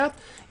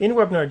In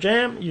Webinar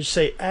Jam, you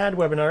say add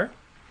webinar.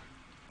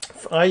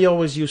 I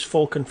always use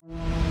full config.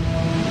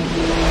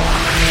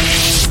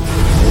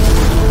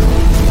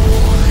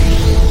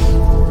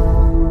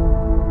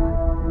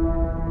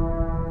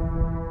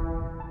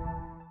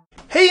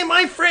 Hey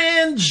my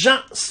friend,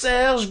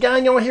 Jean-Serge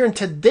Gagnon here, and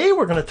today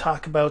we're going to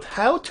talk about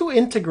how to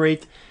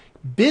integrate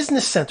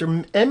Business Center,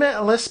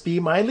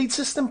 MLSP, My Lead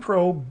System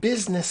Pro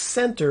Business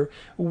Center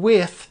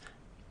with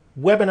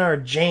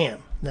Webinar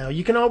Jam. Now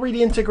you can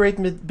already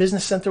integrate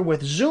Business Center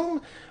with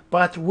Zoom,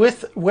 but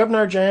with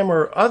Webinar Jam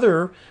or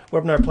other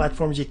webinar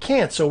platforms you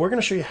can't. So we're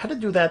going to show you how to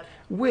do that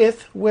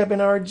with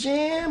Webinar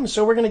Jam.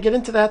 So we're going to get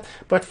into that,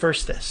 but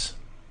first this.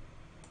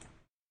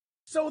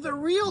 So the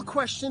real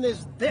question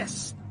is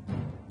this.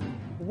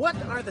 What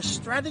are the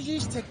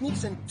strategies,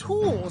 techniques, and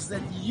tools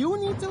that you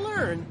need to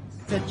learn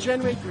to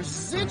generate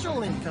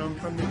residual income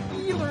from the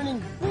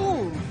e-learning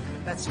boom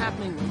that's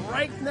happening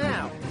right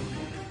now?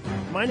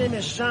 My name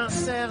is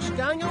Jean-Serge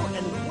Gagnon,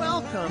 and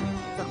welcome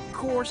to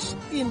Course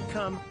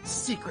Income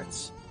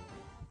Secrets.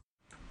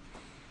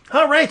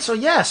 All right, so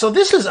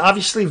this is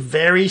obviously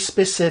very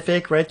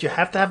specific, right? You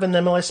have to have an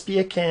MLSP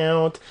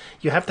account,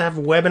 you have to have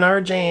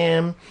Webinar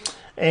Jam,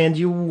 and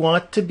you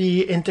want to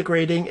be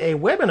integrating a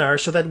webinar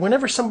so that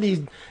whenever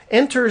somebody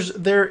enters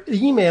their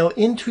email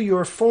into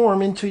your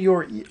form, into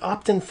your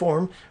opt-in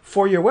form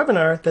for your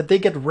webinar, that they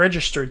get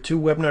registered to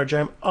Webinar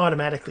Jam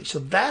automatically. So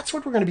that's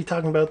what we're going to be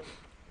talking about.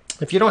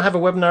 If you don't have a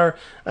Webinar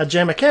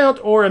Jam account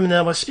or an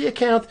MLSP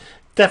account,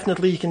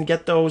 definitely you can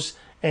get those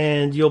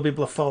and you'll be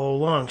able to follow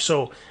along.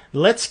 So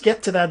let's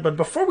get to that. But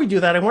before we do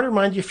that, I want to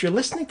remind you, if you're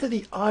listening to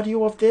the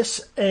audio of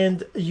this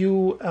and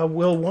you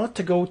will want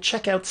to go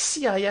check out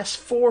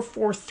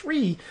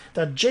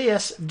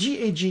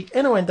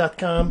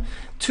cis443.jsgagnon.com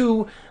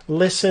to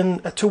listen,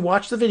 to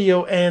watch the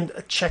video and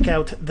check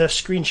out the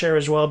screen share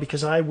as well,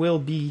 because I will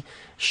be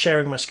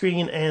sharing my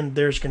screen and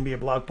there's going to be a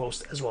blog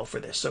post as well for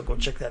this. So go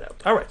check that out.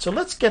 All right, so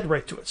let's get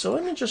right to it. So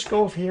let me just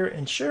go over here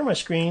and share my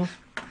screen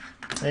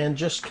and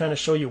just kind of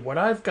show you what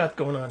I've got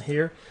going on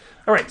here.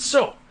 All right,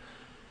 so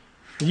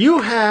you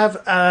have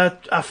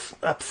a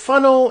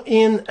funnel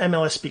in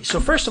MLSP. So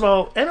first of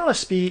all,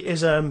 MLSP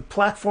is a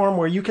platform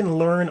where you can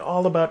learn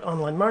all about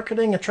online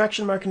marketing,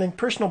 attraction marketing,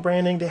 personal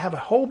branding. They have a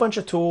whole bunch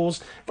of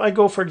tools. If I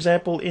go, for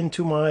example,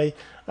 into my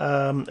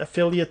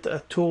affiliate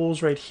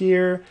tools right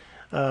here,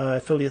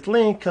 affiliate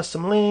link,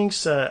 custom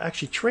links,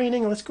 actually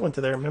training. Let's go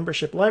into their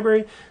membership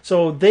library.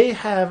 So they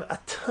have a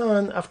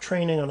ton of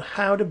training on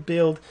how to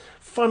build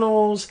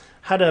funnels,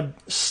 how to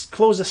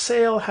close a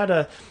sale, how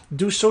to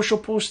do social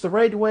posts the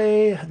right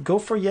way, go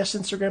for yes,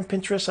 Instagram,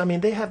 Pinterest. I mean,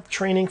 they have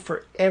training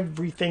for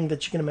everything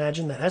that you can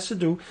imagine that has to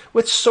do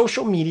with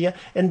social media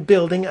and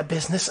building a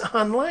business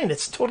online.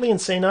 It's totally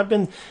insane. I've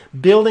been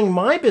building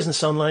my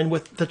business online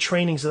with the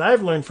trainings that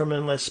I've learned from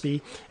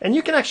MLSP, and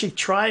you can actually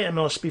try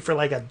MLSP for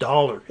like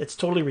 $1. It's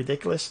totally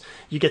ridiculous.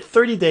 You get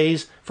 30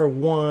 days for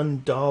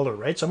 $1,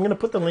 right? So I'm going to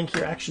put the link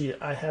here. Actually,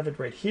 I have it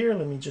right here.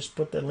 Let me just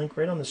put the link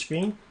right on the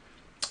screen.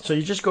 So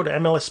you just go to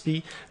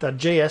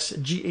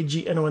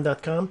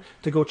mlsp.jsgagnon.com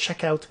to go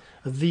check out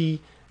the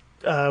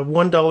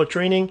 $1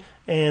 training,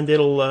 and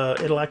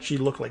it'll actually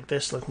look like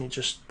this. Let me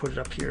just put it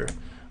up here.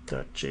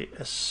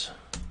 .js,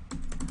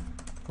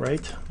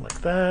 right,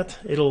 like that.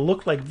 It'll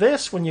look like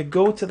this. When you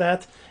go to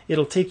that,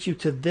 it'll take you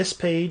to this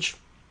page,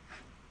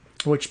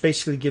 which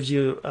basically gives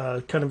you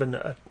kind of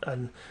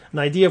an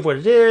idea of what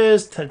it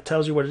is,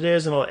 tells you what it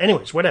is, and all.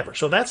 Anyways, whatever.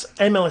 So that's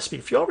MLSP.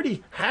 If you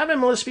already have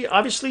MLSP,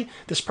 obviously,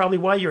 this is probably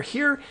why you're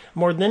here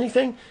more than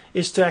anything,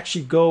 is to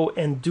actually go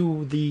and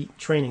do the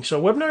training.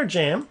 So Webinar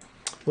Jam,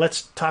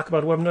 let's talk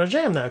about Webinar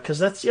Jam now, because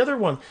that's the other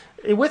one.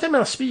 With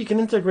MLSP, you can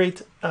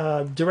integrate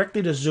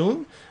directly to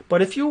Zoom,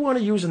 but if you want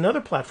to use another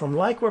platform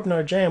like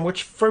Webinar Jam,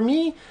 which for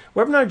me,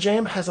 Webinar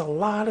Jam has a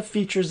lot of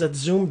features that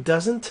Zoom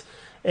doesn't,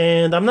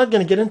 and I'm not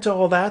going to get into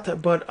all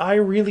that, but I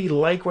really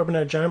like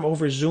Webinar Jam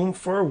over Zoom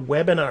for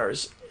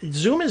webinars.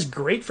 Zoom is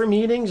great for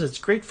meetings. It's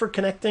great for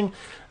connecting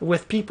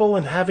with people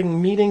and having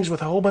meetings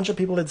with a whole bunch of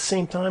people at the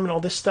same time and all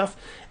this stuff.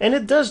 And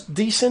it does a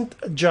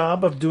decent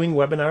job of doing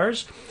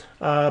webinars.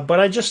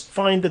 But I just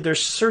find that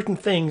there's certain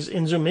things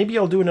in Zoom. Maybe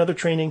I'll do another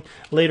training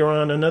later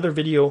on, another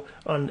video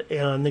on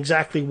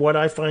exactly what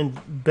I find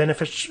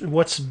beneficial,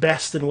 what's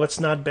best and what's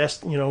not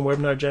best, you know,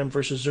 Webinar Jam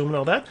versus Zoom and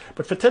all that.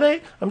 But for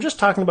today, I'm just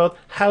talking about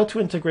how to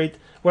integrate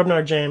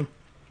Webinar Jam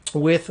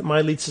with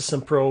My Lead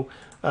System Pro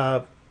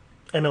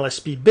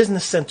MLSP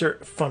Business Center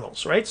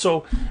funnels, right?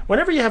 So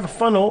whenever you have a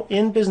funnel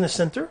in Business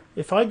Center,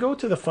 if I go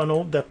to the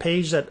funnel, the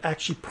page that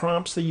actually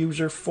prompts the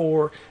user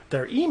for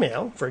their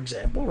email, for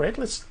example, right?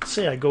 Let's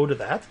say I go to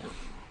that.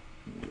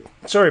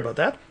 Sorry about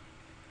that.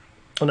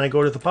 And I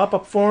go to the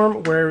pop-up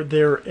form where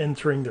they're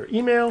entering their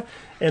email,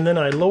 and then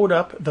I load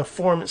up the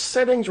form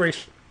settings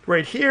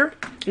right here.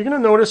 You're going to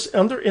notice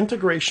under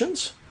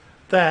integrations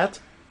that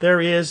there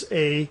is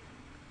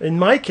in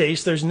my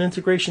case, there's an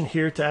integration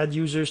here to add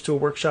users to a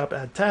workshop,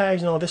 add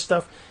tags, and all this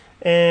stuff.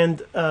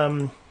 And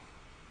let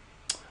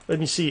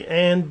me see.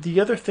 And the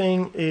other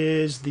thing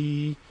is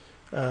the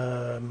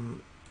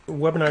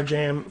Webinar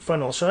Jam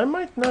funnel. So I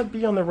might not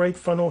be on the right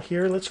funnel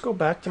here. Let's go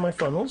back to my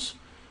funnels.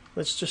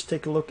 Let's just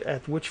take a look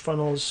at which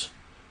funnels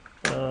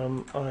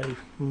I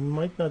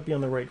might not be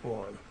on the right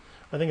one.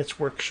 I think it's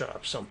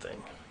workshop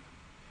something.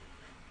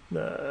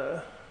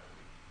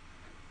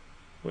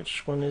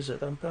 Which one is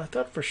it? I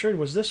thought for sure it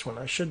was this one.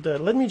 I should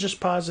let me just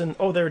pause and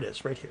oh, there it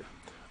is, right here.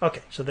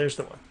 Okay, so there's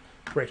the one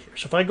right here.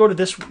 So if I go to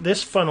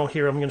this funnel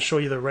here, I'm going to show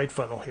you the right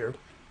funnel here.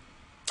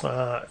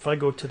 If I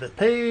go to the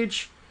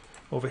page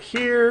over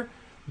here,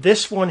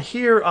 this one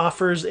here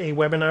offers a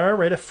webinar,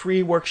 right? A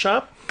free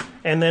workshop.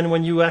 And then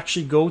when you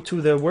actually go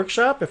to the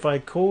workshop, if I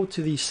go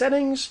to the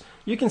settings,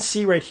 you can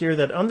see right here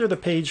that under the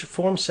page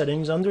form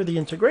settings, under the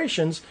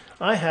integrations,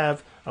 I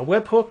have a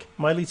webhook,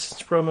 My Leads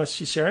Promo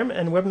CRM,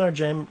 and Webinar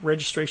Jam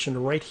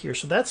registration right here.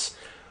 So that's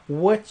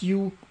what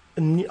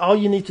all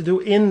you need to do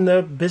in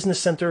the Business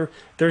Center.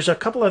 There's a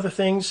couple other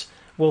things.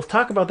 We'll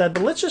talk about that,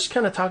 but let's just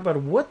kind of talk about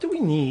what do we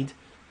need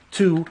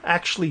to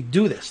actually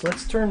do this.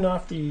 Let's turn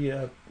off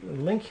the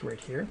link right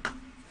here.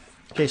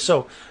 Okay,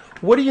 so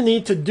what do you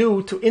need to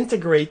do to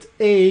integrate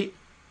a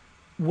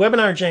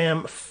Webinar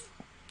Jam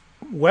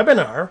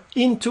webinar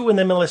into an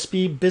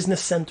MLSP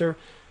Business Center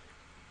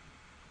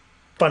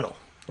funnel,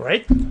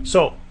 right?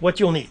 So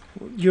what you'll need,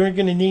 you're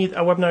going to need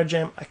a Webinar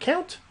Jam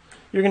account.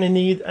 You're going to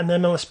need an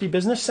MLSP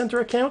Business Center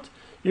account.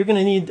 You're going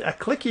to need a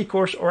Click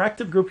eCourse or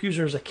Active Group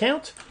Users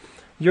account.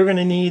 You're going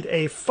to need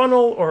a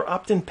funnel or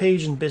opt-in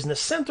page in Business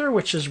Center,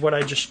 which is what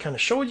I just kind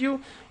of showed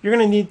you. You're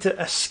going to need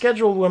a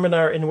scheduled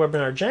webinar in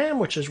Webinar Jam,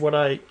 which is what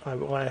I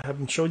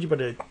haven't showed you, but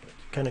I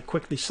kind of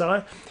quickly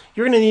saw.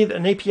 You're going to need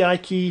an API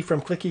key from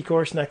Click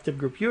eCourse and Active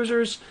Group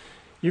Users.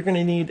 You're going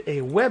to need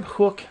a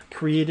webhook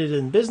created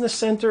in Business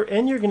Center,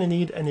 and you're going to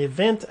need an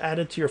event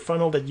added to your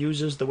funnel that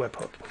uses the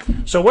webhook.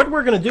 So what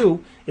we're going to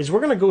do is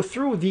we're going to go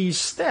through these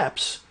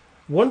steps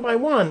one by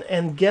one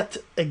and get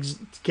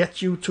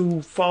you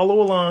to follow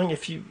along.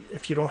 If you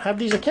don't have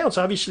these accounts,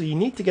 obviously you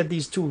need to get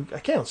these 2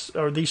 accounts,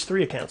 or these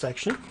 3 accounts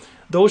actually.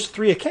 Those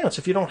 3 accounts.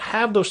 If you don't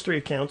have those 3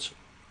 accounts,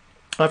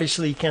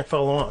 obviously you can't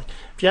follow along.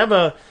 If you have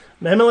a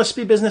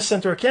MLSP Business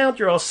Center account,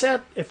 you're all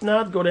set. If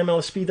not, go to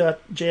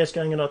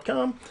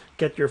mlsp.jsgagnon.com,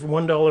 get your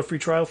 $1 free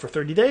trial for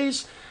 30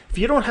 days. If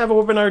you don't have a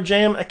Webinar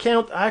Jam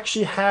account, I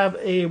actually have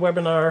a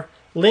webinar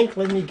link.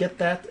 Let me get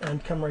that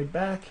and come right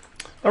back.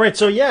 All right,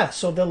 so yeah,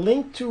 so the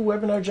link to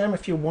Webinar Jam,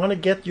 if you want to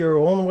get your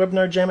own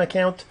Webinar Jam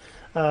account,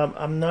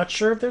 I'm not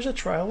sure if there's a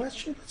trial.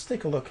 Let's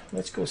take a look.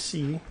 Let's go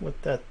see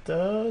what that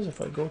does. If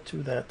I go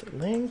to that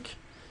link,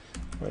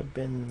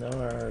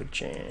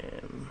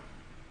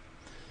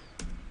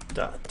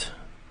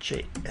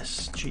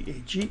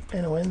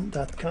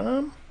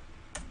 webinarjam.jsgagnon.com.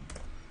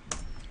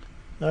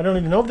 I don't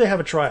even know if they have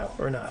a trial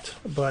or not,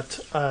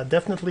 but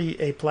definitely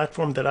a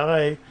platform that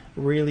I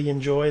really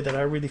enjoy, that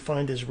I really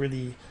find is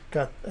really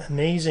got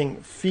amazing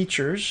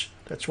features.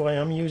 That's why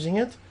I'm using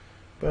it.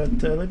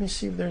 But let me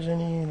see if there's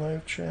any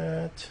live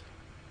chat,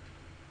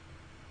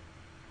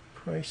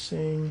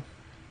 pricing,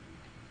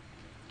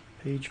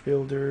 page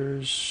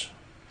builders,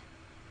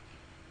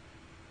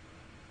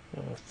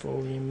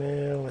 full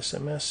email,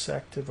 SMS,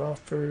 active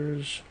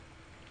offers.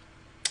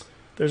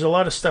 There's a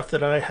lot of stuff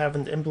that I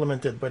haven't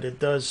implemented, but it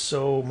does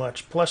so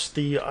much. Plus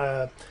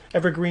the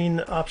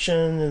evergreen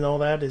option and all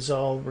that is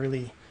all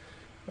really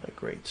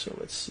great. So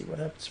let's see what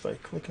happens if I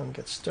click on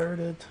Get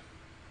Started.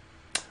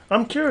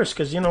 I'm curious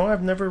because,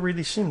 I've never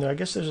really seen that. I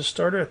guess there's a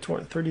starter at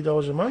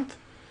 $30 a month.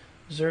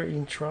 Is there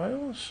any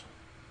trials?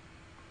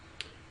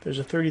 There's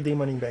a 30-day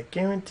money-back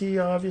guarantee,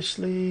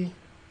 obviously.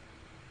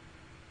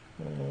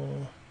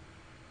 I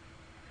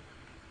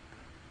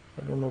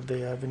don't know if they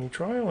have any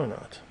trial or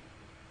not.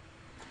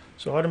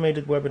 So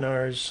automated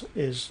webinars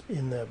is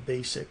in the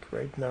basic,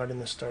 right? Not in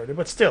the starter,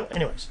 but still,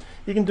 anyways,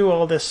 you can do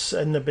all this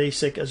in the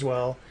basic as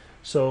well.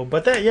 So,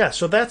 but that, yeah,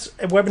 so that's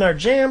a Webinar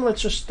Jam.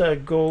 Let's just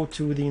go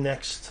to the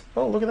next.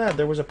 Oh, look at that.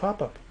 There was a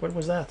pop-up. What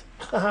was that?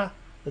 Haha.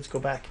 Let's go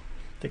back.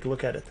 Take a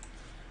look at it.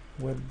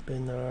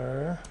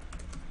 Webinar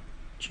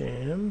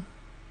Jam.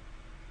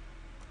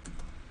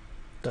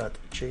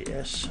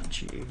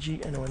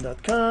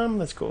 .jsgagnon.com.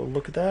 Let's go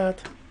look at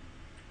that.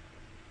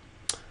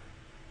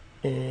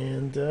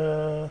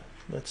 And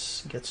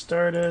let's get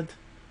started.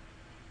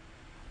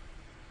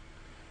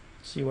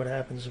 See what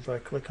happens if I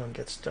click on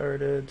Get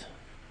Started.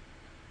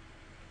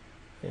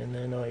 And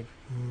then I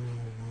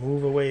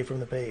move away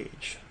from the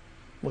page.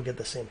 We'll get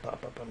the same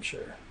pop-up, I'm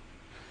sure.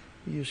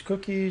 Use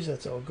cookies,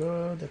 that's all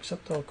good.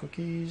 Accept all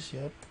cookies,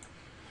 yep.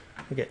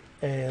 Okay,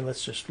 and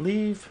let's just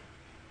leave.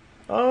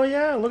 Oh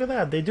yeah, look at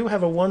that. They do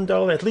have a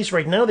 $1, at least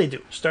right now they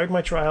do. Start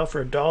my trial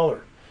for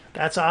 $1.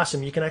 That's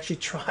awesome. You can actually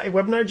try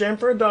Webinar Jam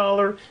for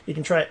 $1. You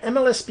can try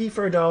MLSP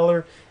for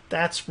 $1.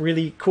 That's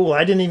really cool.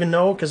 I didn't even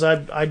know because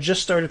I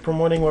just started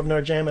promoting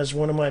Webinar Jam as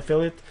one of my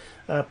affiliate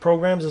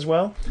programs as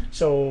well.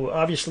 So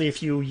obviously,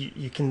 if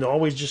you can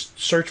always just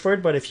search for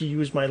it, but if you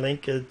use my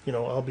link,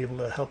 I'll be able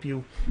to help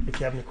you if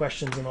you have any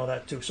questions and all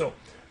that too. So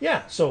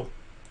yeah, so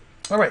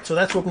all right, so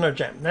that's Webinar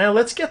Jam. Now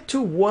let's get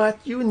to what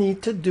you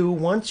need to do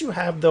once you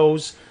have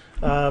those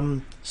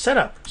set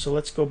up. So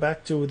let's go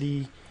back to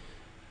the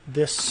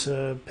this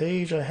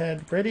page I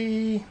had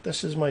ready.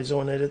 This is my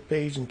zone edit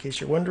page in case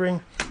you're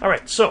wondering. All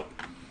right, so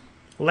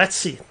let's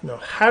see. Now,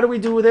 how do we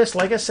do this?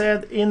 Like I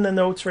said in the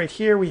notes right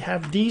here, we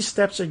have these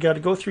steps that you got to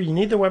go through. You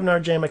need the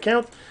Webinar Jam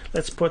account.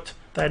 Let's put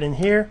that in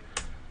here.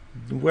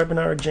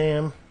 Webinar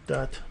Jam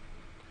dot,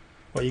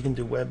 well, you can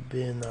do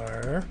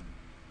Webinar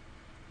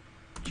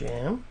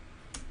Jam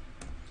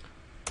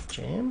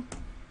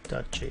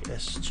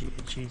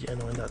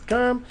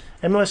jam.jsgagnon.com.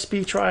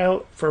 MLSP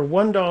trial for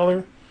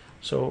 $1.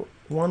 So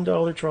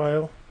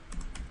 $1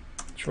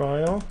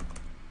 trial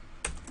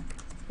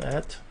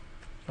at,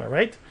 all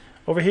right.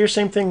 Over here,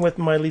 same thing with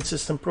my Lead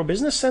System Pro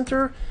Business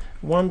Center,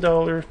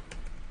 $1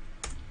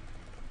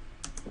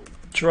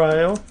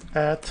 trial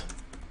at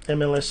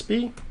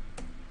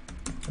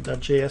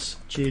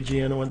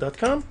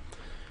mlsp.jsgagnon.com.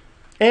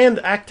 And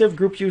active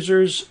group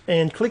users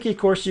and Click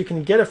eCourse, you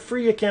can get a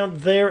free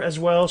account there as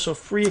well. So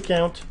free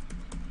account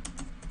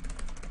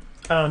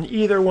on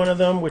either one of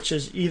them, which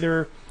is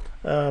either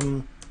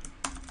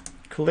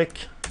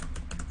Click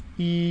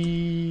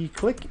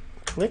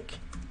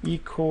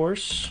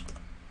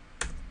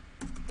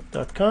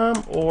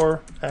eCourse.com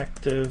or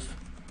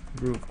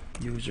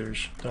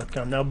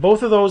activegroupusers.com. Now,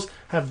 both of those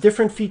have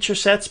different feature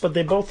sets, but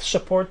they both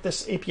support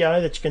this API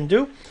that you can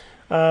do.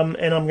 And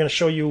I'm going to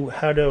show you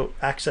how to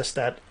access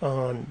that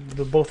on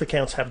both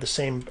accounts have the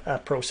same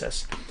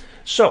process.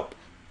 So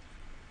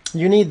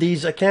you need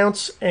these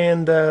accounts,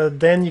 and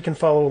then you can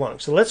follow along.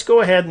 So let's go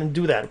ahead and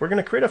do that. We're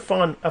going to create a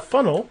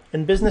funnel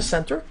in Business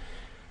Center,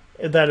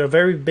 that a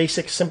very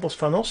basic, simple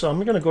funnel. So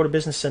I'm going to go to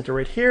Business Center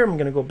right here. I'm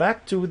going to go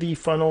back to the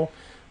funnel,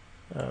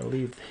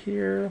 leave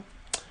here,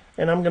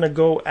 and I'm going to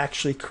go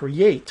actually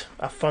create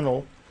a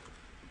funnel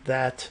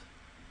that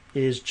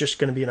is just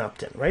going to be an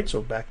opt-in, right?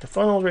 So back to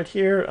funnel right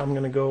here. I'm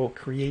going to go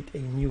create a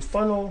new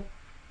funnel.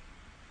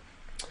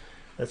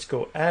 Let's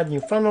go add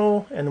new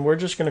funnel, and we're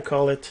just going to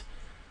call it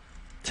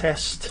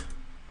Test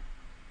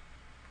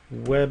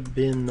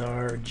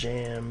Webinar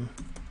Jam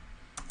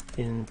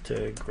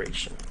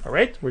Integration. All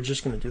right, we're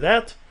just going to do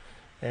that,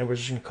 and we're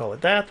just going to call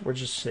it that. We're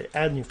just say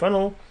add new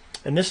funnel,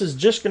 and this is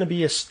just going to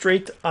be a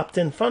straight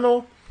opt-in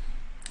funnel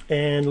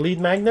and lead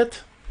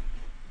magnet.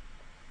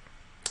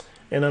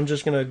 And I'm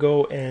just going to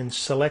go and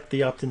select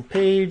the opt-in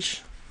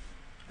page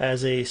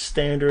as a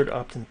standard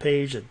opt-in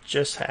page that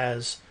just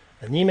has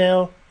an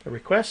email, a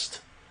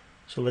request.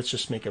 So let's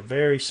just make a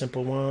very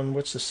simple one.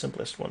 What's the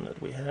simplest one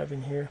that we have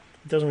in here?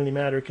 It doesn't really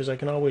matter because I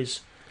can always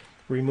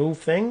remove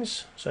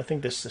things. So I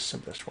think this is the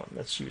simplest one.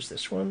 Let's use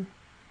this one.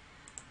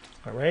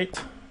 All right.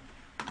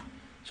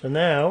 So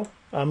now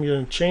I'm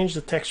going to change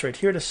the text right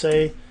here to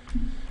say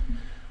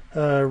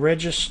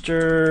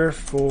register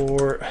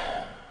for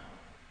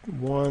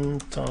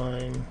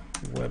one-time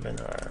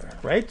webinar,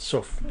 right?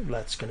 So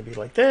that's going to be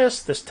like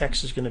this. This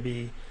text is going to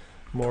be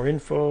more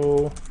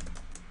info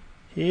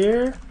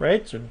here,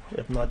 right? So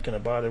I'm not going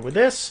to bother with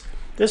this.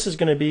 This is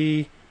going to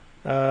be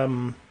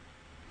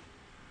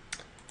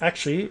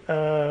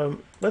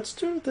let's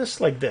do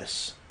this like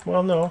this.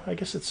 Well, no, I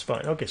guess it's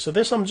fine. Okay, so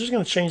this, I'm just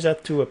going to change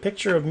that to a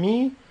picture of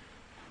me,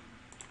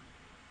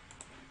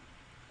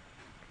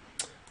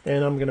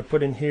 and I'm going to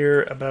put in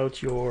here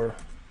about your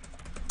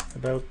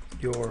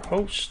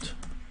host,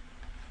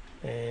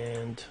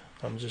 and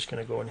I'm just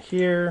going to go in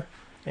here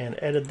and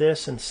edit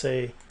this and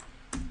say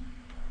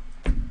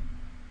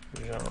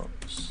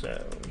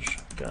Jean-Serge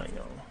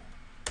Gagnon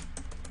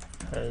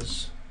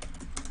has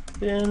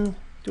been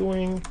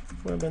doing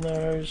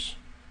webinars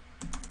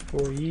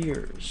for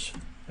years.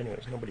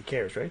 Anyways, nobody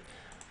cares, right?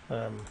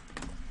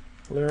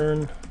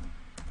 Learn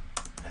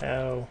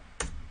how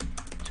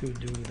to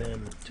do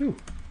them too.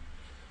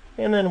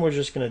 And then we're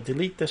just going to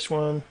delete this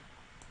one.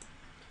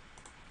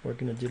 We're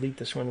going to delete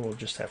this one. We'll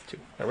just have two.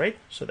 All right.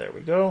 So there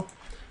we go.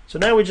 So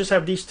now we just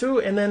have these two.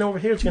 And then over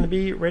here, it's going to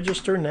be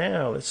register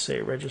now. Let's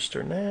say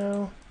register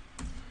now.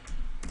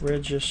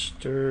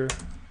 Register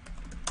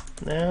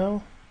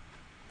now.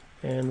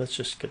 And let's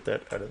just get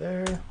that out of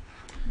there.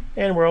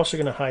 And we're also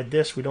going to hide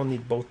this. We don't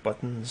need both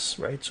buttons,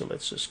 right? So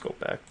let's just go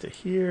back to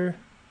here.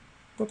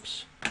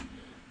 Whoops.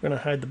 We're going to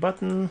hide the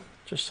button.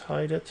 Just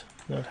hide it.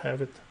 Not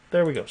have it.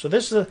 There we go. So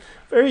this is a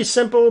very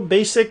simple,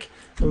 basic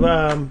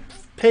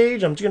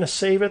page. I'm just going to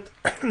save it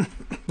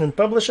and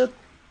publish it.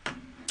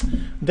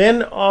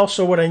 Then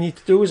also what I need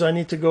to do is I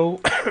need to go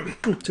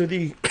to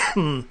the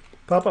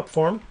pop-up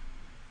form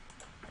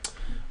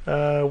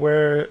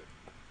where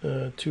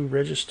to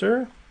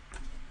register.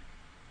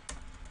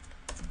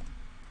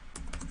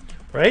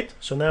 Right?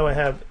 So now I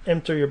have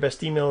enter your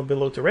best email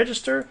below to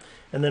register.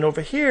 And then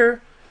over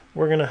here,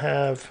 we're going to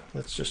have,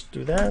 let's just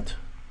do that.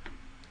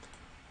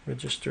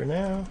 Register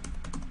now.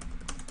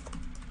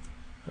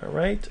 All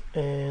right,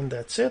 and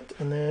that's it,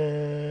 and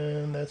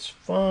then that's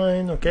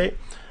fine. Okay,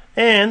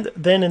 and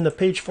then in the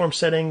page form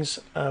settings,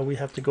 we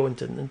have to go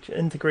into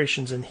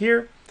integrations in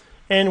here,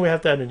 and we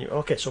have to add a new.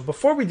 Okay, so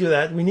before we do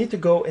that, we need to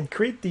go and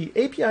create the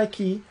API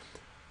key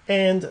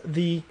and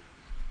the.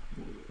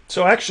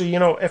 So actually, you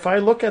know, if I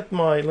look at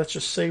my, let's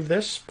just save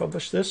this,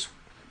 publish this.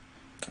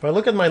 If I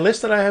look at my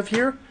list that I have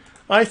here,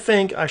 I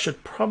think I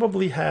should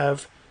probably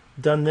have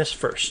done this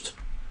first.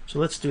 So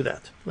let's do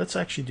that. Let's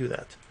actually do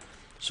that.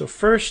 So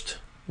first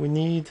we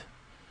need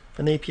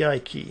an API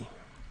key.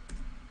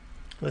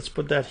 Let's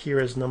put that here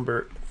as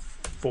number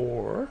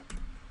 4.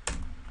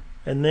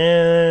 And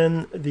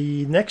then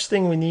the next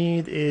thing we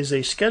need is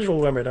a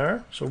scheduled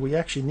webinar. So we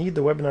actually need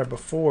the webinar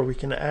before we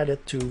can add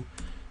it to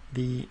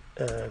the,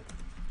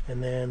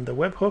 and then the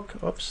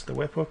webhook. Oops, the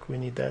webhook, we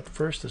need that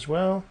first as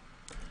well.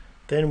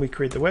 Then we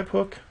create the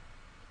webhook.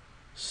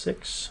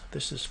 6,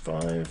 this is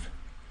 5,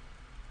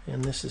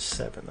 and this is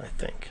 7, I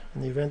think.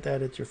 An event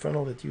added to your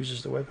funnel that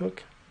uses the webhook.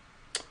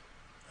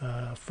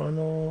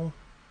 Funnel.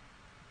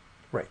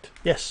 Right.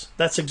 Yes,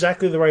 that's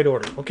exactly the right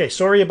order. Okay,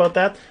 sorry about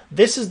that.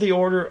 This is the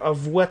order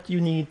of what you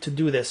need to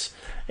do this.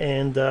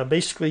 And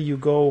basically you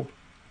go,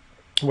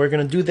 we're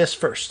going to do this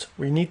first.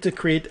 We need to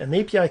create an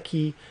API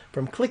key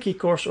from Click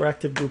eCourse or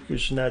Active Group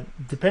Users. Now,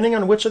 depending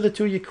on which of the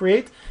two you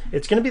create,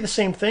 it's going to be the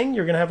same thing.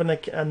 You're going to have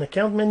an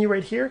account menu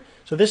right here.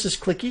 So this is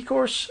Click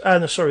eCourse.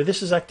 No, sorry,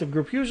 this is Active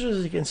Group Users,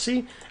 as you can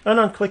see. And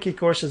on Click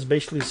eCourse, it's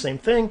basically the same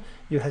thing.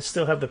 You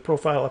still have the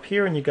profile up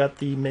here, and you got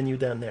the menu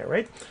down there,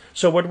 right?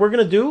 So what we're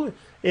going to do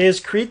is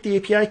create the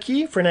API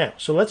key for now.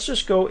 So let's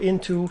just go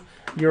into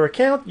your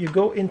account. You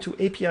go into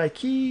API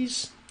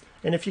keys,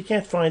 and if you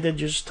can't find it,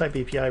 you just type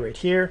API right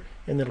here,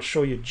 and it'll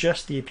show you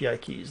just the API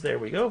keys. There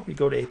we go. We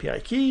go to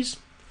API keys,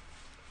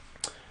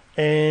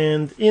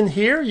 and in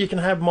here you can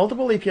have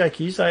multiple API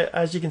keys.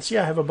 As you can see,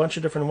 I have a bunch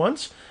of different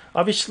ones.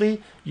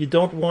 Obviously, I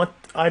don't want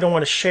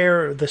to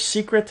share the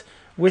secret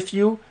with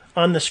you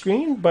on the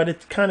screen, but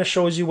it kind of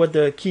shows you what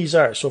the keys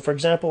are. So for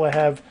example, I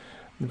have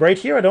right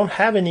here, I don't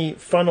have any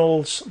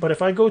funnels, but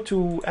if I go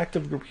to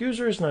Active Group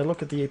Users and I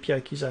look at the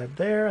API keys I have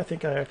there, I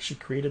think I actually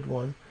created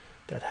one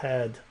that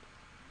had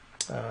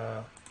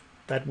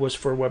that was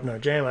for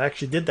Webinar Jam. I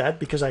actually did that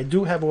because I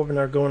do have a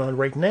webinar going on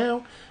right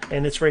now,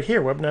 and it's right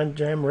here, Webinar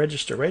Jam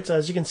register, right? So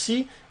as you can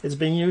see, it's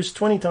been used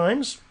 20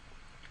 times,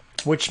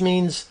 which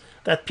means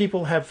that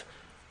people have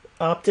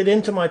opted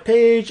into my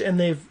page and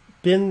they've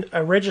been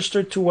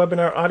registered to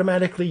webinar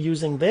automatically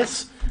using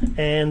this,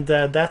 and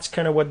that's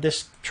kind of what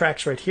this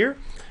tracks right here.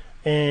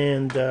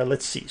 And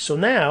let's see. So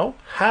now,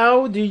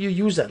 how do you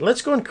use that?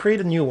 Let's go and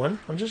create a new one.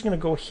 I'm just going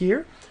to go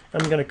here.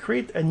 I'm going to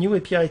create a new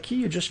API key.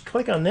 You just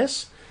click on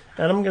this,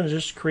 and I'm going to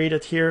just create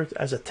it here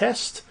as a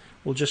test.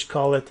 We'll just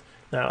call it.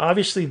 Now,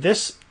 obviously,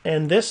 this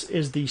and this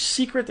is the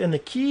secret and the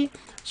key.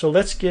 So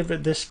let's give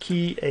it this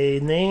key a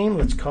name.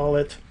 Let's call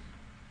it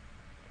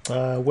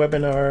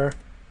webinar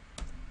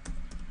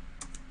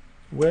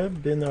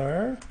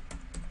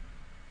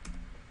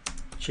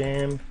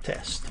jam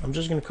test. I'm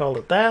just going to call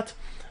it that,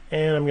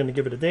 and I'm going to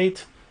give it a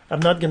date.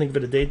 I'm not going to give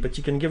it a date, but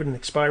you can give it an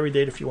expiry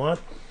date if you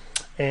want.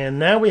 And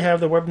now we have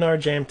the webinar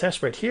jam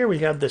test right here. We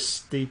have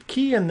this, the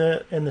key and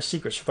the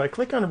secret. So if I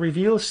click on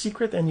reveal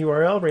secret and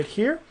URL right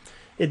here,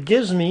 it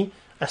gives me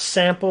a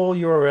sample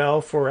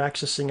URL for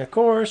accessing a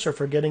course or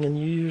for getting a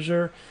new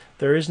user.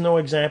 There is no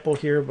example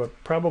here,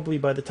 but probably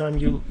by the time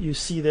you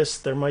see this,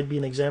 there might be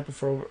an example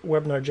for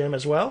Webinar Jam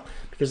as well,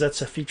 because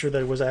that's a feature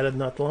that was added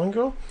not long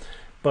ago.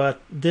 But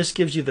this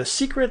gives you the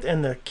secret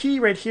and the key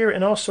right here,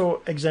 and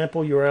also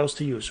example URLs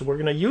to use. So we're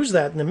going to use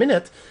that in a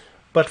minute,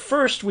 but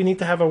first we need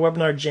to have a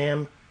Webinar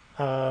Jam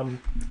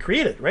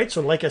created, right?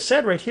 So like I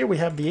said, right here we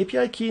have the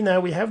API key. Now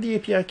we have the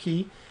API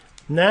key.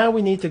 Now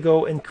we need to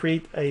go and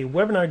create a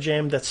Webinar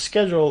Jam that's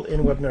scheduled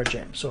in Webinar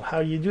Jam. So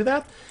how do you do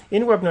that?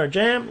 In Webinar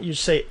Jam, you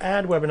say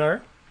add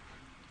webinar.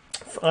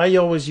 I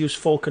always use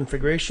full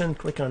configuration.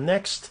 Click on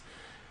next.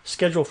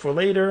 Schedule for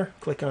later.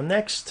 Click on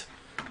next.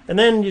 And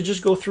then you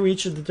just go through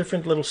each of the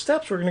different little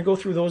steps. We're going to go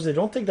through those. They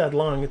don't take that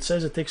long. It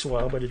says it takes a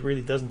while, but it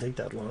really doesn't take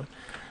that long.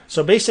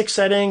 So basic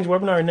settings,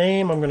 webinar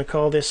name. I'm going to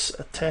call this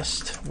a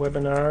test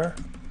webinar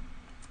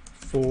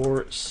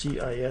for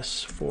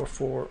CIS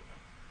 44.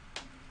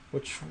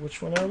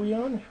 Which one are we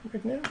on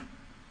right now?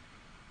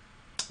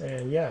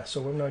 And yeah,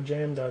 so webinar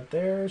jammed out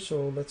there.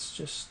 So let's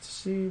just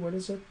see, what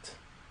is it?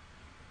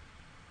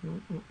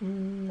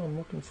 I'm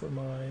looking for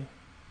my,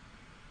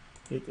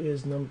 it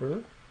is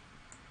number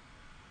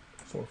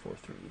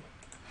 443.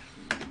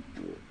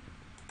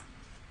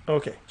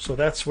 Okay, so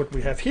that's what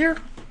we have here.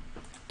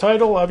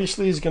 Title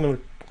obviously is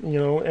going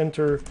to,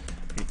 enter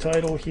the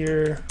title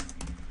here.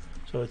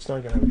 So it's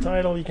not going to have a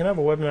title. You can have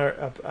a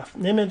webinar,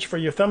 an image for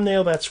your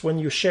thumbnail. That's when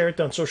you share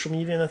it on social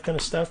media and that kind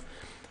of stuff.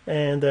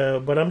 And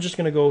but I'm just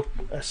going to go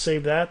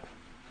save that.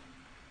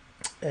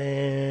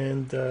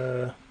 And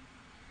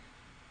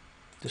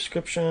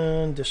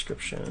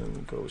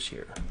description goes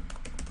here.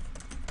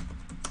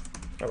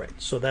 All right,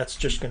 so that's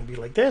just going to be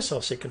like this. I'll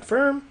say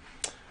confirm.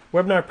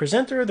 Webinar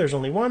presenter, there's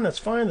only one. That's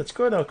fine. That's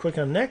good. I'll click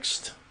on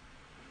next.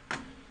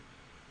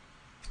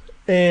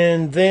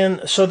 And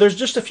then, so there's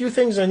just a few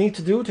things I need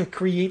to do to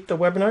create the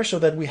webinar so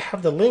that we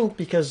have the link,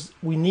 because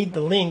we need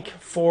the link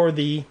for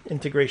the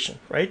integration,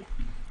 right?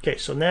 Okay,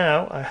 so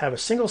now I have a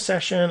single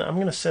session. I'm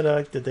going to set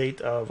out the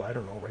date of, I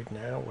don't know, right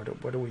now. What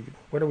are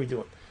we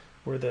doing?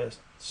 We're the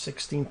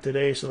 16th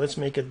today, so let's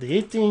make it the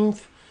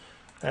 18th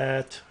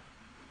at,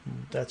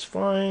 that's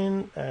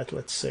fine, at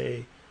let's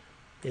say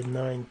at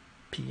 9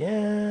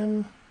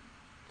 p.m.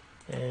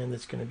 and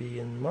it's going to be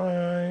in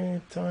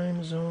my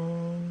time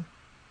zone.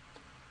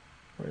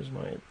 Where's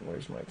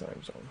my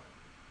time zone?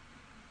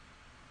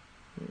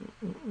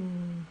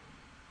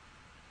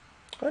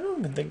 I don't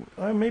even think,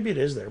 maybe it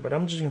is there, but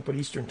I'm just going to put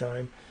Eastern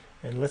time,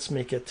 and let's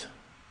make it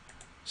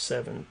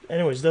 7.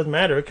 Anyways, it doesn't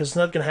matter because it's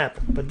not going to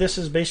happen. But this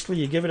is basically,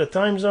 you give it a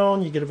time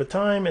zone, you give it a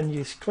time, and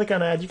you click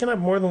on add. You can have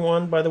more than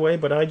one, by the way,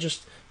 but I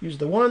just use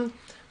the one.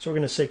 So we're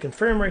going to say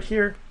confirm right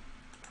here.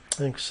 I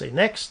think say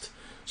next.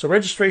 So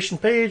registration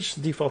page,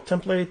 default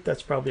template,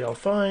 that's probably all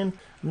fine.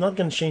 I'm not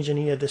going to change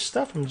any of this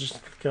stuff. I'm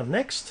just click on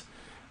next.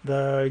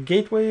 The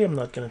gateway, I'm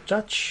not going to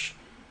touch.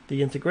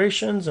 The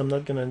integrations, I'm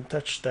not going to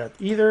touch that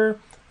either.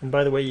 And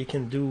by the way, you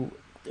can do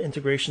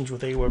integrations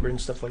with Aweber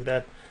and stuff like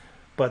that.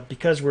 But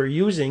because we're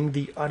using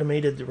the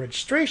automated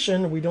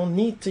registration, we don't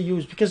need to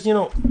use, because, you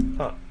know,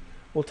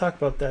 we'll talk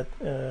about that.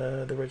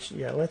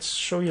 Yeah, let's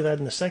show you that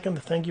in a second.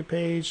 The thank you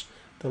page,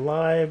 the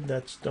live,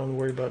 don't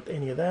worry about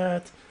any of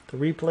that. The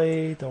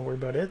replay, don't worry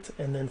about it,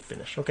 and then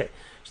finish. Okay,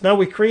 so now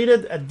we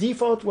created a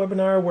default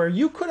webinar where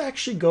you could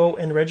actually go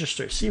and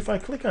register. See, if I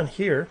click on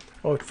here,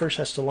 it first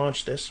has to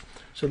launch this.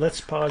 So let's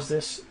pause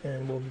this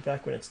and we'll be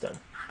back when it's done.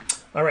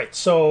 All right,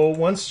 so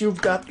once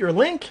you've got your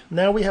link,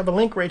 now we have a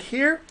link right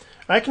here.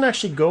 I can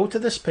actually go to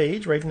this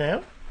page right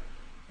now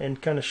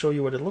and kind of show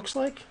you what it looks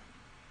like.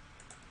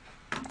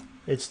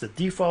 It's the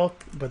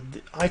default, but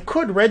I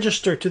could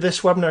register to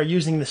this webinar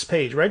using this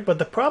page, right? But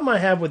the problem I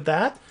have with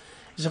that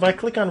is if I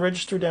click on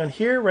register down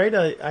here, right,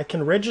 I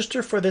can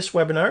register for this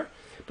webinar.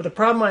 But the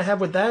problem I have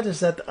with that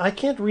is that I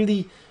can't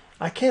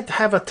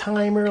have a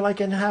timer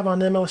like I have on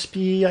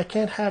MLSP. I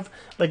can't have,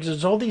 like,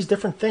 there's all these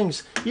different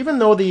things. Even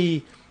though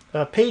the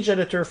page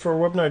editor for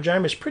Webinar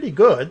Jam is pretty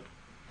good,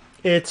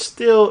 it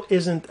still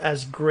isn't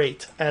as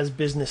great as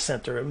Business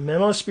Center.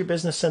 MLSP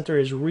Business Center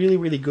is really,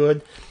 really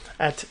good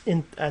at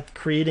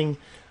creating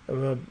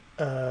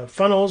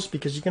funnels,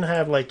 because you can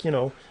have, like, you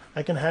know,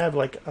 I can have,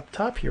 like, up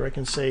top here, I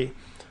can say,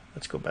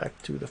 let's go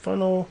back to the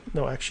funnel.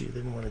 No, actually, I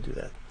didn't want to do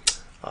that.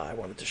 I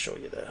wanted to show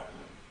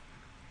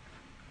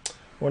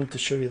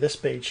you this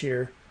page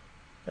here.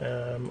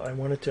 I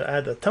wanted to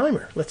add a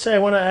timer. Let's say I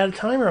want to add a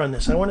timer on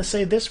this. I want to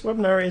say this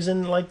webinar is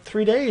in like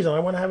 3 days, and I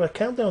want to have a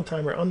countdown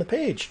timer on the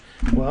page.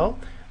 Well,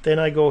 then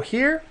I go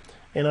here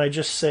and I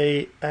just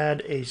say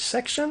add a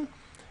section,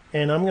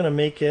 and I'm going to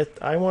make it,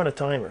 I want a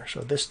timer.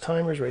 So this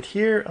timer is right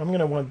here. I'm going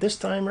to want this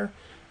timer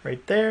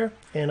right there,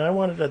 and I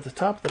want it at the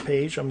top of the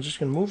page. I'm just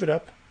going to move it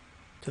up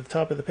to the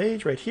top of the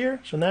page right here.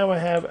 So now I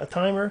have a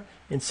timer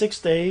in 6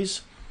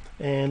 days,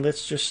 and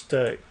let's just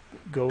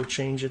go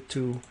change it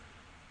to,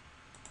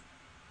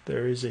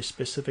 there is a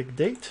specific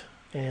date,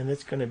 and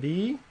it's going to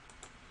be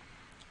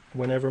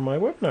whenever my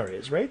webinar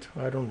is, right?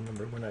 I don't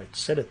remember when I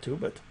set it to,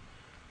 but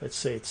let's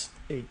say it's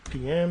 8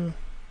 p.m.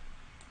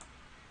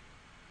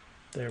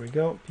 There we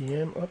go,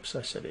 p.m. Oops,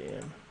 I said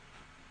a.m.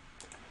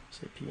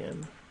 Say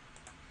p.m.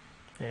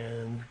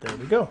 And there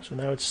we go. So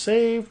now it's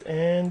saved,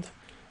 and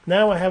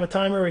now I have a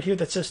timer right here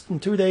that says in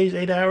 2 days,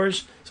 8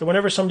 hours. So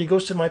whenever somebody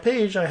goes to my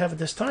page, I have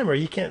this timer.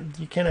 You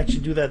can't actually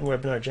do that in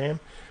Webinar Jam.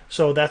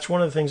 So that's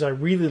one of the things I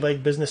really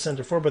like Business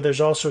Center for, but there's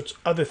all sorts of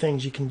other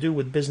things you can do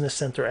with Business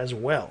Center as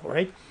well,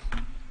 right?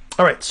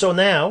 All right, so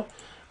now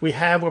we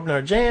have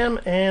Webinar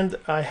Jam, and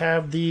I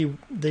have the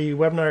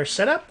webinar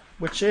setup,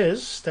 which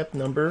is step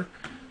number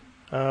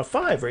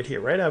 5 right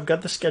here, right? I've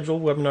got the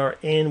scheduled webinar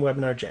in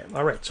Webinar Jam.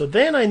 All right, so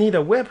then I need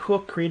a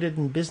webhook created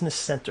in Business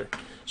Center.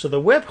 So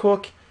the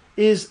webhook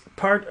is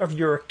part of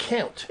your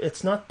account.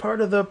 It's not part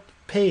of the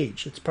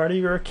page. It's part of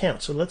your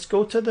account. So let's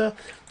go to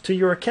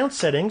your account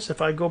settings.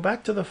 If I go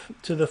back to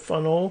the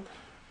funnel,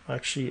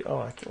 actually,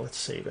 let's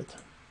save it.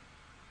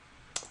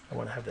 I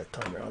want to have that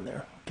timer on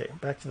there. Okay,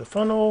 back to the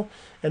funnel,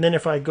 and then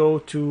if I go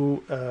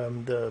to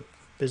the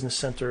Business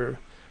Center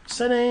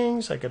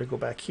settings, I got to go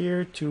back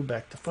here to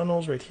back to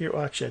funnels right here. Oh,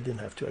 actually, I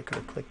didn't have to. I could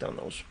have clicked on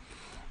those.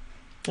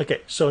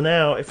 Okay, so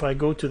now if I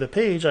go to the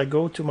page, I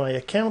go to my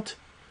account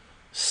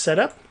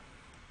setup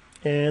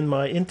and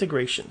my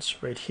integrations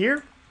right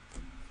here.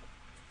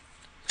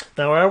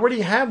 Now I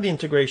already have the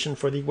integration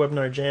for the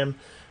Webinar Jam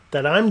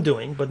that I'm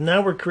doing, but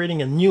now we're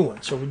creating a new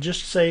one. So we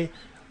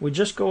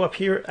just go up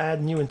here,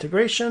 add new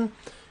integration.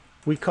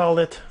 We call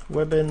it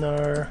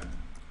Webinar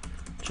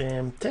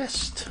Jam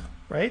Test,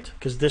 right?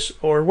 Because this,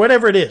 or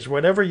whatever it is,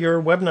 whatever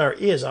your webinar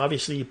is,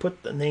 obviously you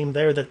put the name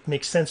there that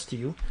makes sense to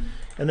you.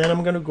 And then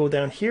I'm going to go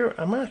down here.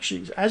 I'm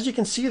actually, as you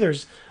can see,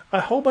 there's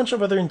a whole bunch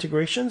of other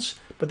integrations,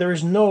 but there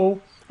is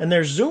no, and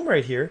there's Zoom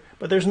right here,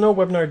 but there's no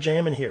Webinar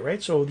Jam in here,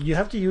 right? So you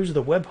have to use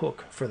the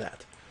webhook for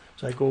that.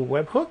 So I go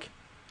webhook,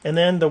 and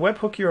then the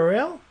webhook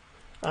URL,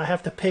 I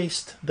have to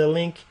paste the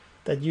link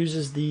that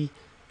uses the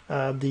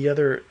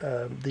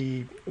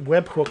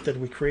webhook that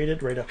we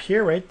created right up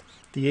here, right?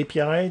 The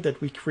API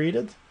that we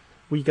created,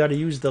 we got to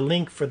use the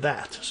link for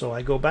that. So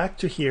I go back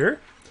to here.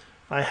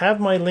 I have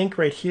my link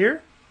right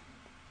here.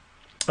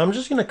 I'm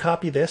just going to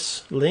copy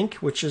this link,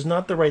 which is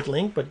not the right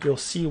link, but you'll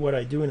see what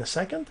I do in a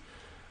second.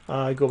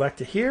 I go back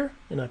to here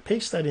and I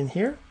paste that in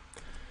here.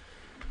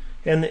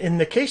 And in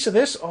the case of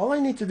this, all I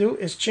need to do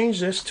is change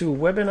this to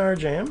Webinar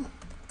Jam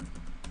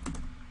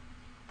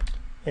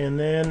and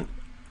then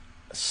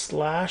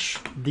slash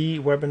the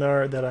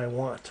webinar that I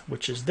want,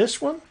 which is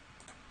this one,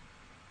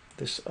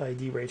 this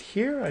ID right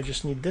here. I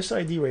just need this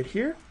ID right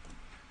here.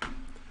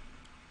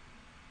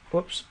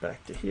 Whoops,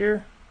 back to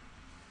here.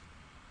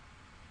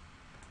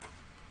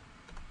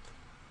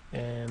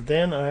 And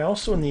then I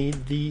also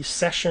need the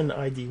session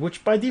ID,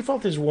 which by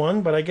default is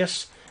 1, but I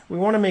guess we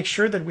want to make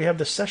sure that we have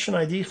the session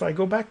ID. If I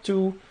go back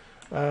to,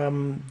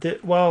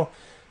 let's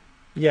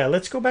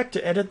go back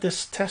to edit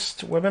this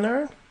test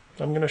webinar.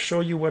 I'm going to show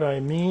you what I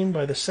mean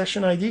by the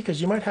session ID,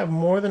 because you might have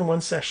more than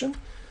one session.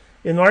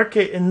 In our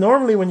case, and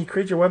normally when you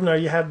create your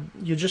webinar,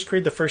 you just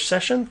create the first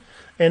session.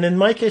 And in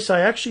my case,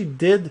 I actually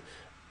did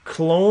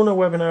clone a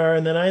webinar,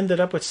 and then I ended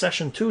up with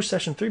session 2,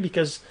 session 3,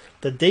 because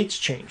the dates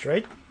change,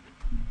 right?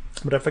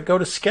 But if I go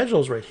to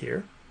schedules right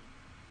here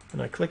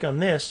and I click on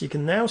this, you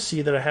can now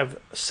see that I have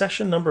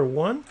session number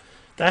 1.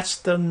 That's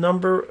the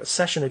number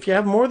session. If you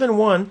have more than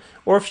one,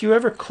 or if you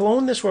ever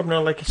clone this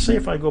webinar, like say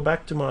if I go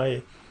back to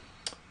my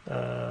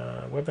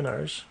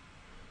webinars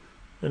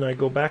and I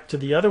go back to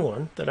the other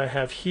one that I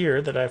have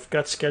here that I've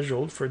got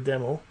scheduled for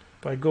demo,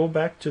 if I go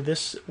back to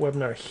this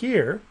webinar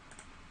here,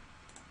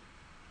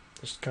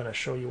 just kind of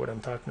show you what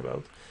I'm talking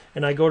about,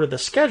 and I go to the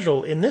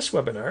schedule in this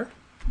webinar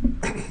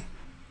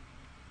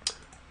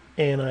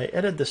and I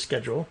edit the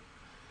schedule,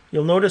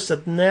 you'll notice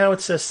that now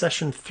it says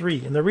session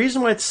 3. And the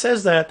reason why it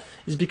says that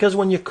is because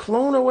when you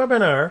clone a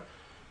webinar,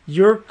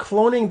 you're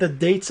cloning the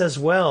dates as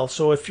well.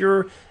 So if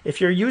you're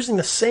using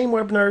the same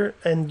webinar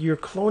and you're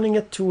cloning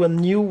it to a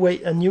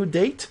new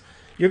date,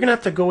 you're gonna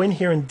have to go in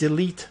here and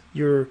delete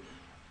your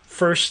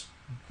first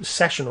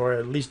session, or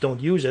at least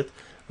don't use it.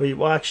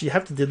 Well, actually you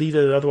have to delete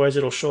it, otherwise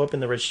it'll show up in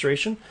the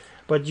registration.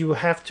 But you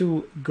have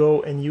to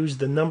go and use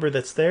the number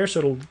that's there, so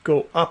it'll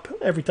go up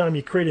every time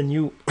you create a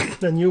new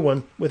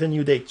one with a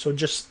new date. So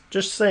just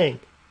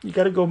saying, you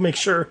got to go make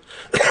sure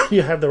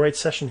you have the right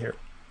session here.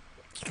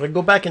 If I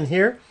go back in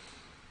here,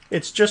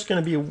 it's just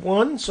going to be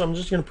 1, so I'm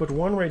just going to put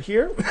 1 right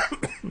here.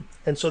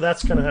 And so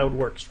that's kind of how it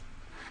works.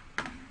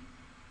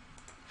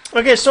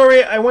 Okay,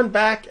 sorry, I went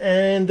back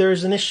and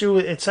there's an issue.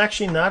 It's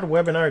actually not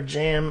Webinar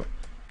Jam,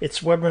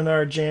 it's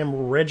Webinar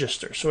Jam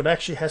Register. So it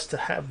actually has to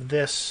have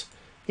this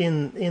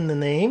in the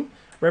name.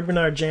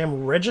 Webinar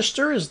Jam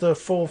Register is the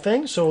full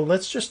thing. So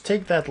let's just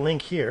take that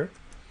link here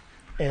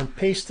and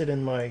paste it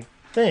in my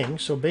thing.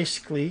 So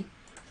basically,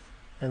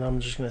 and I'm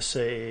just going to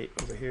say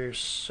over here,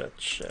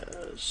 such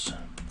as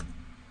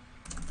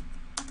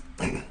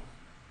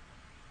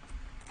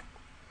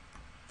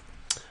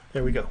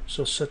there we go.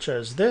 So such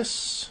as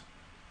this.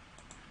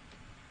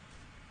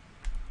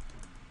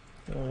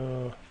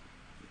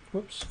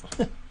 Whoops.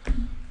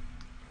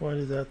 Why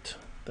did that?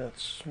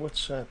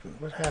 What's happened?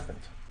 What happened?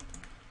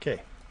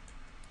 Okay.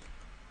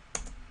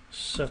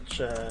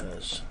 Such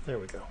as, there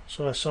we go.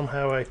 So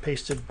somehow I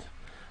pasted.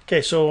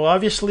 Okay, so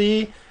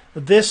obviously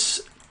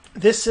this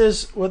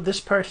is what this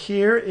part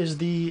here is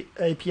the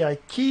API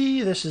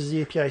key. This is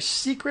the API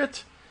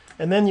secret,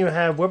 and then you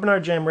have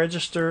Webinar Jam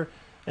Register,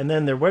 and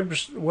then the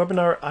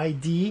webinar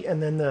ID,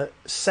 and then the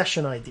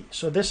session ID.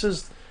 So this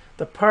is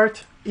the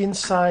part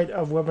inside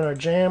of Webinar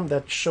Jam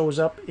that shows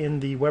up in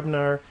the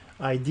webinar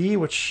ID,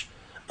 which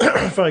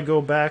if I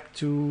go back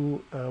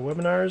to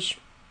webinars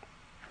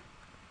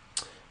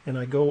and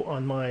I go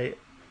on my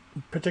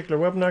particular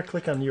webinar,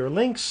 click on your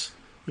links,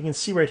 you can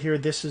see right here,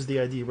 this is the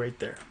ID right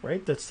there,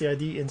 right? That's the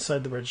ID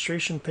inside the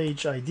registration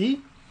page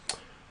ID.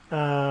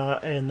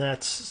 And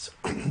that's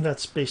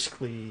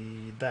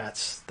basically,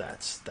 that's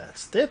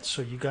it.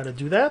 So you got to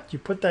do that. You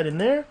put that in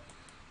there,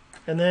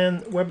 and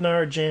then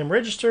Webinar Jam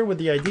Register with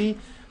the ID.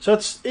 So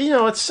it's,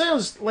 it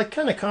sounds like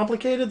kind of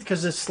complicated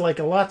because it's like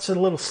lots of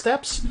little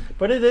steps,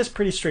 but it is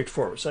pretty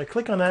straightforward. So I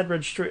click on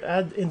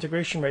add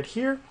integration right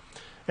here,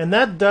 and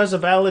that does a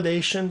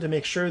validation to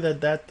make sure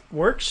that that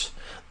works.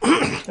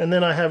 And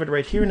then I have it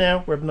right here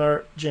now,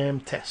 Webinar Jam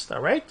Test.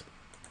 All right.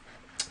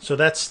 So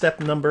that's step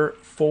number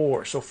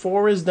 4. So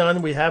 4 is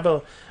done. We have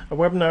a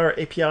webinar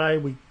API.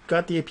 We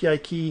got the API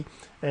key,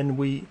 and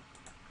we.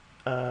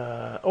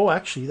 Oh,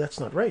 actually, that's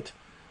not right.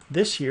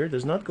 This here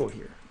does not go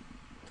here,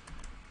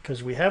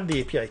 because we have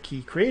the API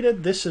key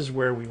created. This is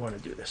where we want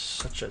to do this,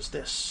 such as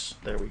this.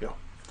 There we go.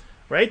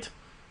 Right?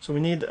 So we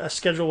need a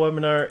schedule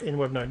webinar in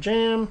Webinar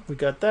Jam. We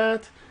got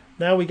that.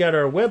 Now we got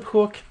our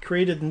webhook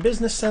created in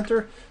Business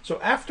Center. So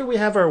after we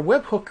have our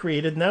webhook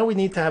created, now we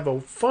need to have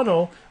a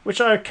funnel, which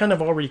I kind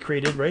of already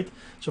created, right?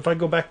 So if I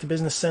go back to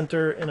Business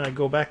Center and I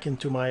go back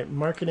into my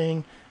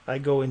marketing, I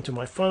go into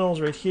my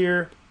funnels right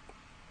here,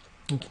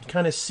 you can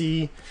kind of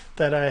see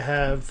that I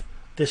have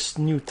this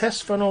new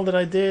test funnel that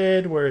I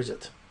did. Where is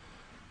it?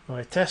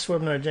 My test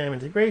webinar jam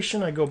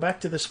integration. I go back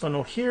to this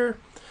funnel here,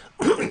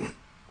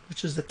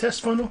 which is the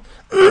test funnel.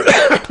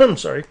 I'm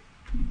sorry.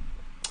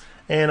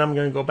 And I'm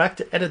going to go back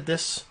to edit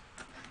this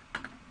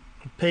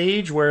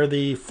page where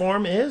the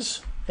form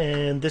is.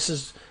 And this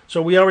is,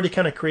 so we already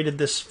kind of created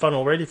this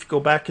funnel, right? If you go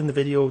back in the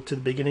video to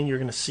the beginning, you're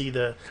going to see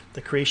the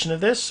creation of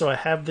this. So I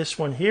have this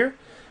one here.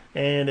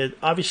 And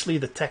obviously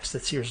the text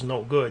that's here is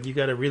no good. You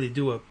got to really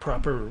do a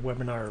proper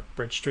webinar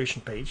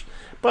registration page.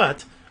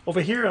 But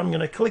over here, I'm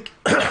going to click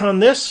on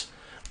this,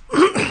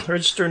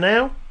 register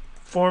now,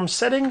 form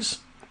settings,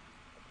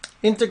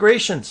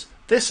 integrations.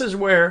 This is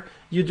where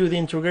you do the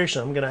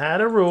integration. I'm going to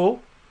add a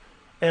rule,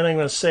 and I'm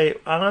going to say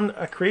on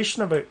a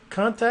creation of a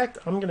contact,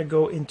 I'm going to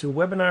go into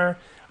webinar,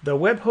 the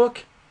webhook,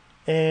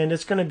 and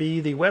it's going to be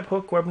the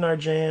webhook webinar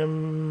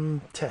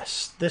jam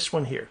test. This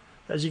one here.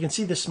 As you can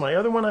see, this is my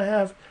other one I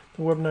have.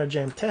 The webinar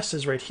jam test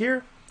is right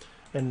here.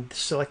 And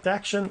select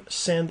action,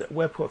 send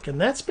webhook.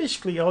 And that's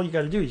basically all you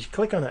got to do. You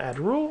click on the add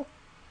rule,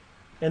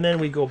 and then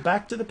we go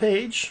back to the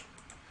page,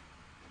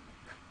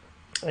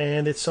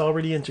 and it's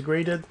already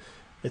integrated.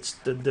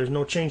 There's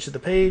no change to the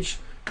page,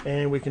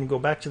 and we can go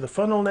back to the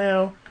funnel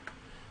now,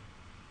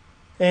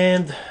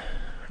 and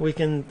we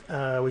can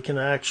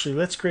actually,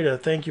 let's create a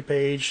thank you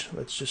page.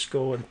 Let's just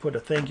go and put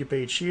a thank you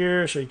page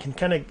here, so you can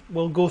kind of,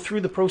 we'll go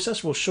through the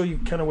process. We'll show you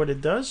kind of what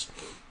it does.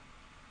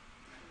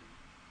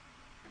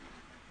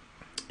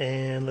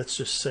 And let's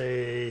just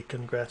say,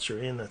 congrats, you're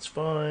in, that's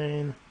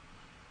fine.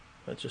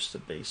 That's just a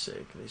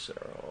basic. These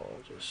are all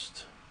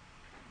just,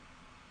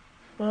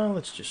 well,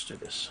 let's just do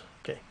this.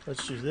 Okay,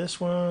 let's do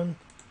this one.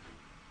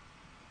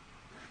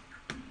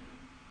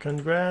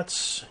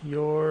 Congrats,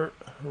 your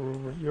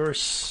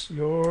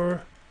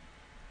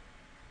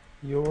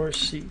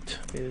seat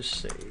is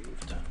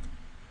saved.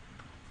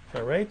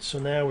 All right, so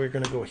now we're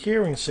going to go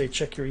here and say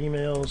check your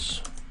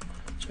emails.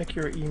 Check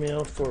your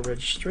email for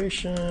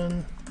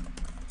registration.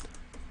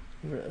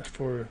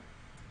 For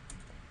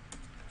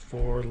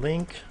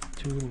link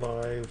to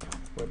live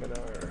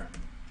webinar.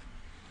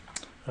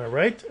 All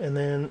right,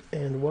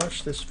 and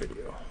watch this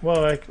video.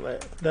 Well,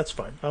 that's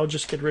fine. I'll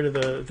just get rid of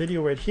the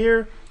video right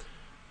here.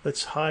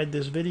 Let's hide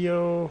this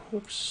video.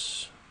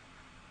 Whoops,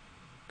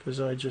 because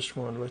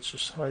let's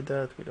just hide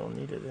that. We don't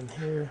need it in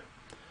here.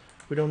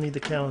 We don't need the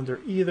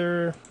calendar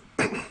either.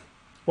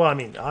 Well, I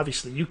mean,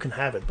 obviously you can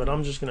have it, but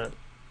I'm just gonna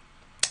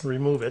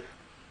remove it,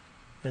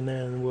 and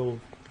then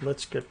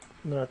let's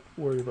not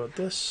worry about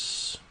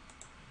this.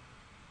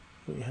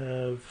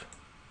 Let's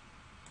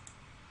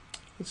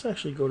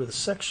actually go to the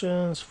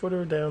sections,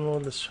 footer,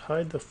 download. Let's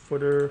hide the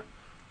footer.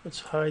 Let's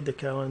hide the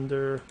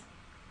calendar.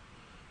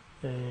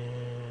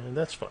 And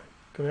that's fine.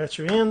 Congrats,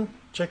 you're in.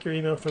 Check your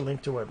email for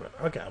link to webinar.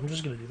 Okay, I'm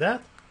just going to do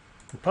that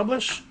and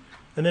publish.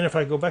 And then if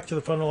I go back to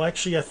the funnel,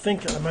 actually, I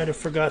think I might have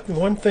forgotten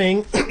one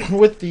thing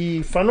with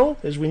the funnel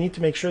is we need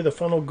to make sure the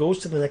funnel goes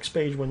to the next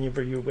page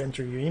whenever you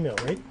enter your email,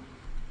 right?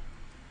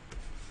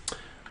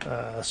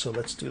 So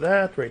let's do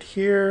that right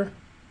here.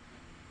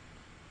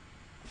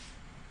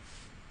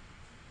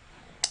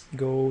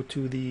 Go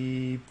to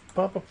the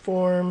pop-up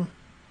form,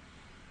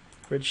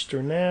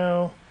 register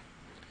now,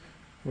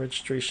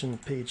 registration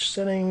page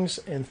settings,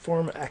 and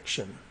form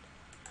action.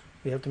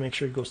 We have to make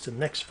sure it goes to the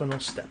next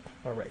funnel step.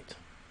 All right,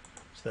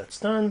 so that's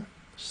done.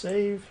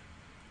 Save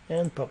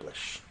and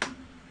publish.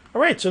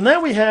 All right, so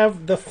now we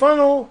have the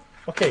funnel.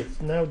 Okay,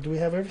 now do we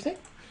have everything?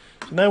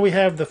 So now we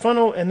have the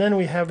funnel, and then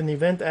we have an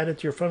event added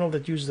to your funnel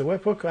that uses the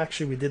webhook.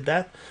 Actually, we did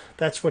that.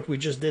 That's what we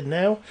just did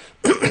now.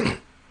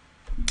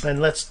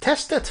 And let's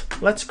test it.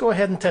 Let's go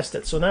ahead and test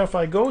it. So now if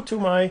I go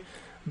to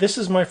this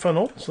is my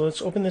funnel. So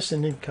let's open this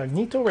in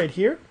incognito right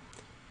here.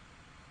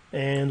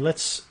 And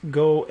let's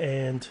go,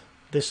 and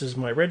this is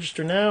my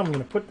register now. I'm going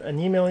to put an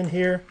email in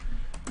here.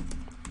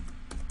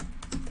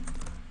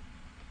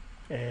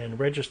 And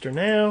register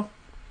now.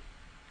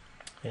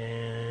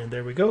 And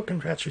there we go.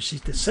 Congrats,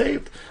 receipt is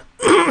saved.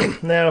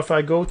 Now if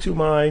I go to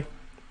my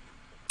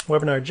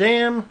webinar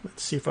jam,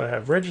 let's see if I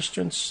have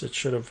registrants. It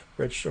should have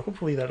registered.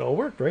 Hopefully that all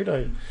worked, right?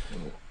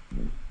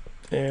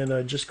 And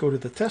I just go to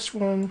the test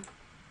one.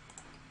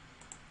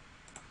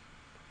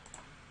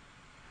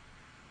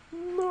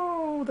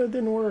 No, that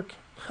didn't work.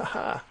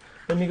 Haha.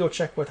 Let me go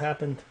check what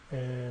happened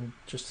in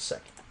just a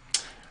second.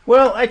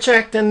 Well, I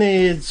checked, and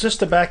it's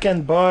just a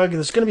back-end bug.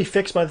 It's going to be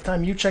fixed by the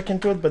time you check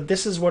into it, but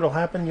this is what will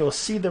happen. You'll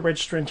see the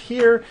registrant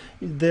here.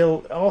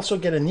 They'll also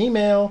get an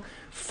email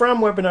from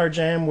Webinar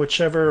Jam,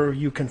 whichever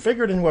you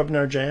configured in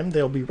Webinar Jam.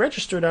 They'll be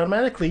registered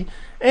automatically.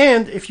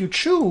 And if you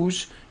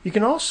choose, you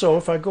can also,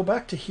 if I go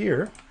back to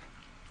here,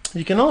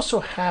 you can also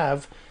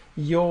have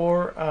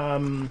your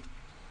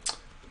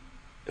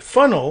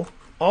funnel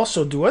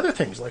also do other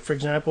things, like for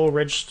example,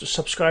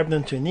 subscribe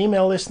them to an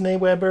email list in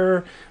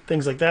Aweber,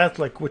 things like that,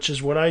 which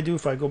is what I do.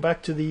 If I go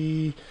back to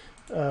the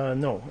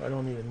no, I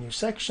don't need a new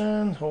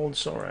section.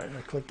 Sorry,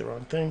 I clicked the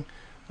wrong thing.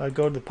 I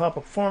go to the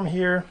pop-up form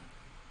here,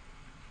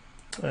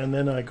 and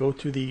then I go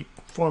to the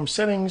form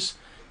settings.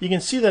 You can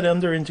see that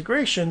under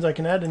integrations, I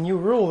can add a new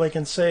rule. I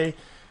can say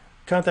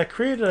contact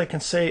created. I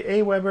can say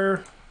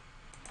Aweber,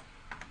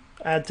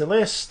 add to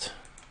list,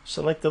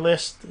 select the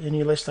list,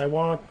 any list I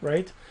want,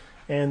 right?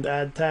 And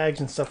add tags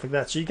and stuff like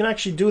that. So you can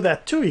actually do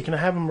that too. You can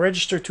have them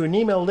register to an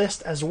email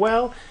list as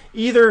well.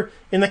 Either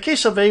in the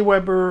case of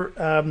Aweber,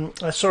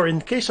 in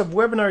the case of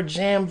Webinar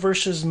Jam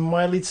versus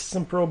My Lead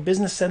System Pro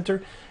Business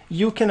Center,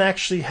 you can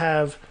actually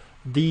have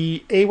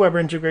the Aweber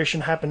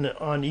integration happen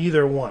on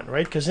either one,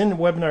 right? Because in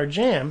Webinar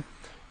Jam,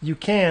 you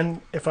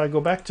can, if I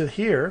go back to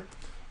here,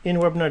 in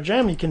Webinar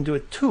Jam, you can do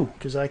it too,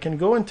 because I can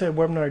go into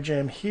Webinar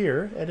Jam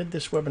here, edit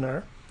this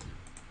webinar,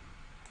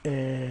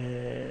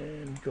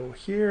 and go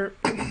here.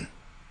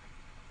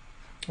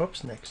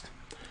 Oops, next.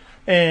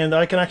 And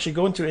I can actually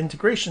go into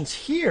integrations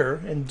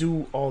here and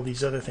do all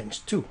these other things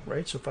too,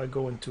 right? So if I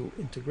go into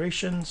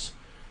integrations,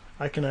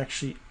 I can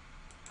actually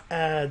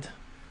add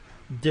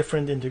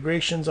different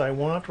integrations I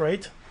want,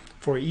 right?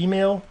 For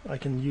email,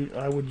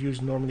 I would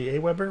use normally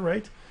Aweber,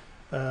 right?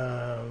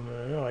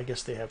 No, I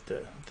guess I have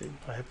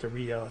to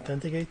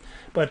re-authenticate.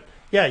 But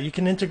yeah, you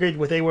can integrate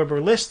with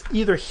Aweber List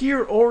either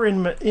here or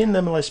in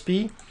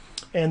MLSP,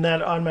 and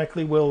that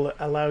automatically will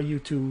allow you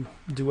to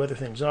do other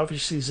things.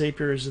 Obviously,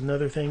 Zapier is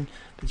another thing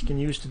that you can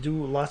use to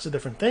do lots of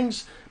different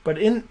things. But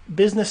in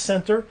Business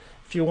Center,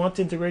 if you want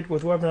to integrate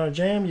with Webinar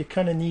Jam, you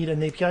kind of need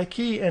an API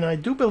key. And I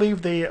do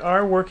believe they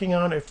are working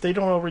on, if they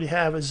don't already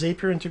have, a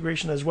Zapier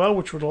integration as well,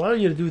 which would allow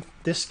you to do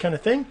this kind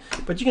of thing.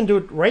 But you can do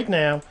it right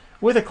now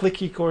with a Click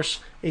eCourse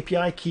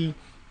API key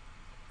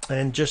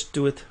and just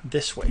do it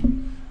this way.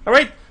 All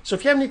right, so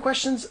if you have any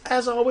questions,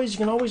 as always, you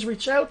can always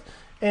reach out,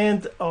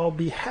 and I'll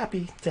be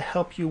happy to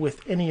help you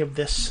with any of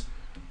this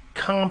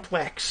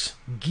complex,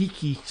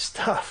 geeky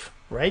stuff,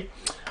 right?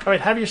 All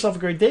right, have yourself a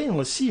great day, and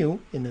we'll see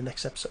you in the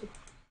next episode.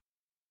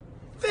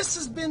 This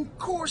has been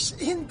Course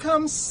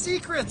Income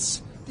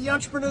Secrets, the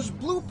entrepreneur's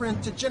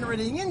blueprint to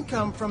generating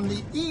income from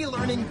the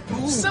e-learning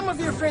boom. Some of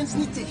your friends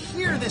need to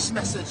hear this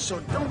message, so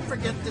don't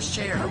forget to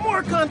share. For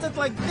more content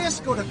like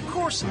this, go to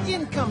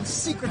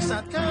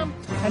CourseIncomeSecrets.com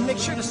and make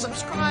sure to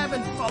subscribe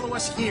and follow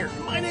us here.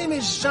 My name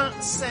is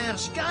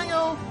Jean-Serge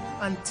Gagnon.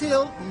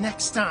 Until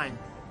next time.